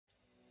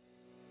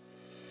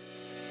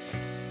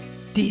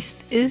Dies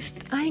ist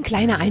ein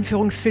kleiner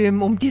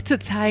Einführungsfilm, um dir zu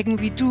zeigen,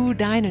 wie du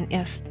deinen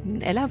ersten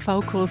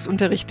LAV-Kurs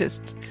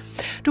unterrichtest.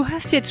 Du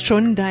hast jetzt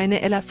schon deine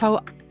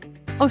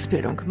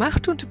LAV-Ausbildung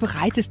gemacht und du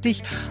bereitest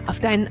dich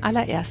auf deinen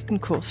allerersten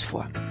Kurs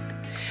vor.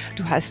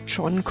 Du hast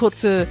schon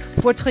kurze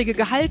Vorträge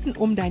gehalten,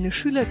 um deine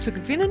Schüler zu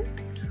gewinnen,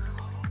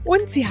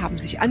 und sie haben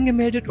sich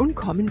angemeldet und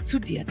kommen zu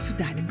dir, zu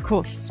deinem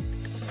Kurs.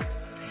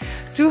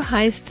 Du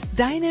heißt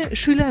deine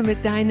Schüler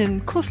mit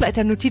deinen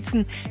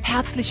Kursleiternotizen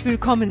herzlich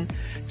willkommen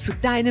zu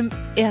deinem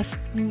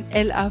ersten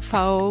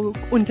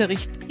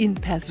LAV-Unterricht in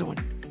Person.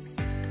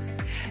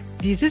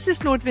 Dieses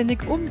ist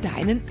notwendig, um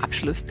deinen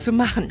Abschluss zu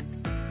machen.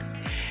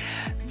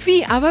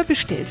 Wie aber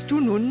bestellst du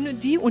nun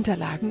die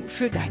Unterlagen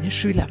für deine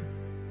Schüler?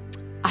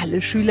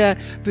 Alle Schüler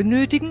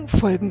benötigen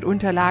folgende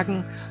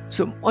Unterlagen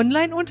zum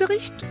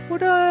Online-Unterricht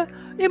oder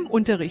im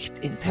Unterricht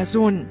in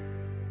Person.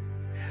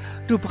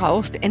 Du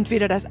brauchst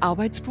entweder das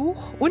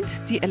Arbeitsbuch und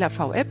die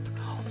LAV-App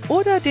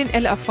oder den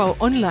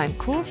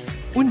LAV-Online-Kurs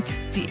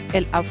und die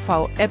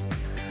LAV-App,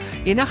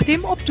 je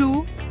nachdem, ob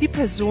du die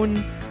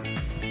Person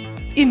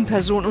in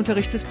Person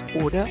unterrichtest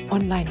oder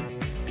online.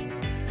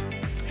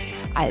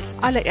 Als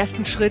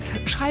allerersten Schritt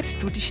schreibst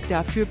du dich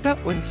dafür bei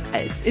uns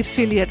als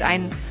Affiliate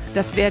ein.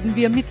 Das werden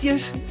wir mit dir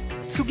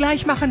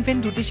zugleich machen,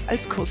 wenn du dich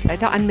als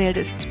Kursleiter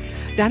anmeldest.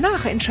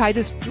 Danach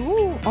entscheidest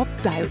du, ob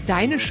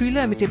deine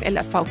Schüler mit dem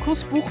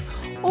LAV-Kursbuch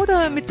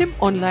oder mit dem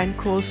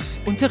Online-Kurs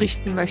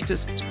unterrichten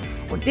möchtest.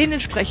 Und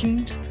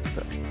dementsprechend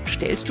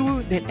stellst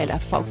du den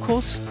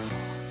LAV-Kurs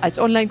als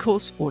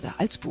Online-Kurs oder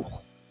als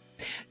Buch.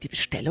 Die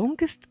Bestellung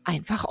ist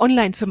einfach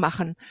online zu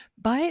machen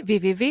bei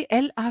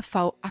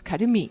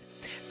www.LAV-Akademie.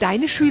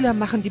 Deine Schüler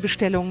machen die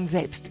Bestellungen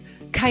selbst.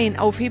 Kein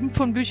Aufheben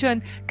von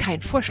Büchern,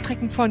 kein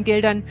Vorstrecken von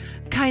Geldern,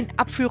 kein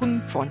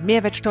Abführen von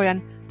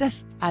Mehrwertsteuern.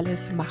 Das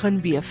alles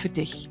machen wir für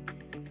dich.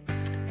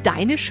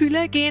 Deine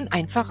Schüler gehen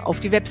einfach auf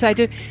die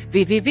Webseite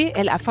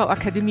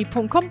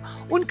www.lavakademie.com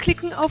und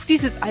klicken auf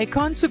dieses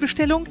Icon zur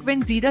Bestellung,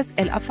 wenn sie das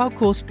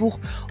LAV-Kursbuch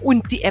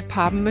und die App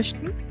haben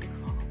möchten.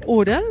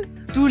 Oder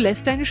du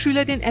lässt deine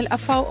Schüler den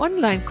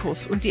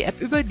LAV-Online-Kurs und die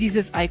App über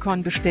dieses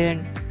Icon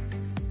bestellen.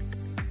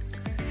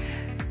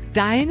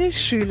 Deine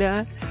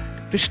Schüler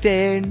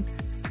bestellen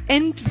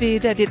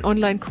entweder den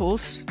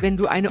Online-Kurs, wenn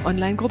du eine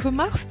Online-Gruppe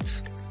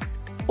machst,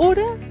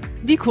 oder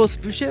die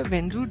Kursbücher,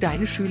 wenn du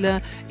deine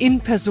Schüler in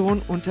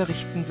Person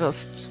unterrichten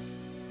wirst.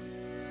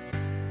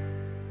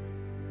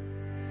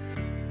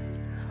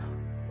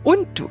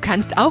 Und du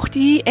kannst auch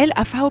die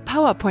LAV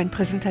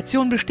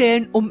PowerPoint-Präsentation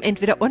bestellen, um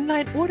entweder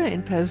online oder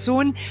in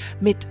Person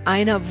mit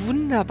einer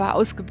wunderbar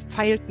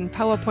ausgefeilten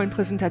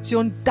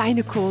PowerPoint-Präsentation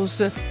deine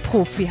Kurse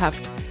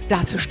profihaft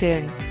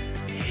darzustellen.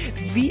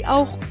 Wie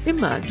auch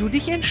immer du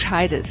dich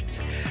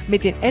entscheidest,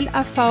 mit den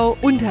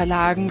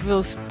LAV-Unterlagen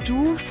wirst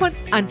du von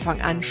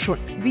Anfang an schon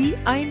wie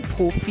ein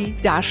Profi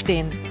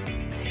dastehen.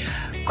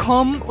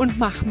 Komm und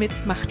mach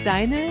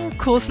deine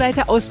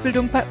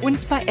Kursleiterausbildung bei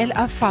uns bei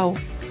LAV,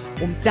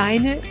 um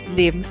deine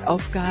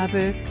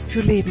Lebensaufgabe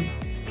zu leben.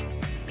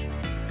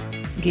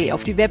 Geh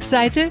auf die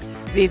Webseite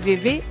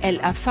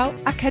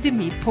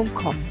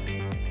www.lavakademie.com.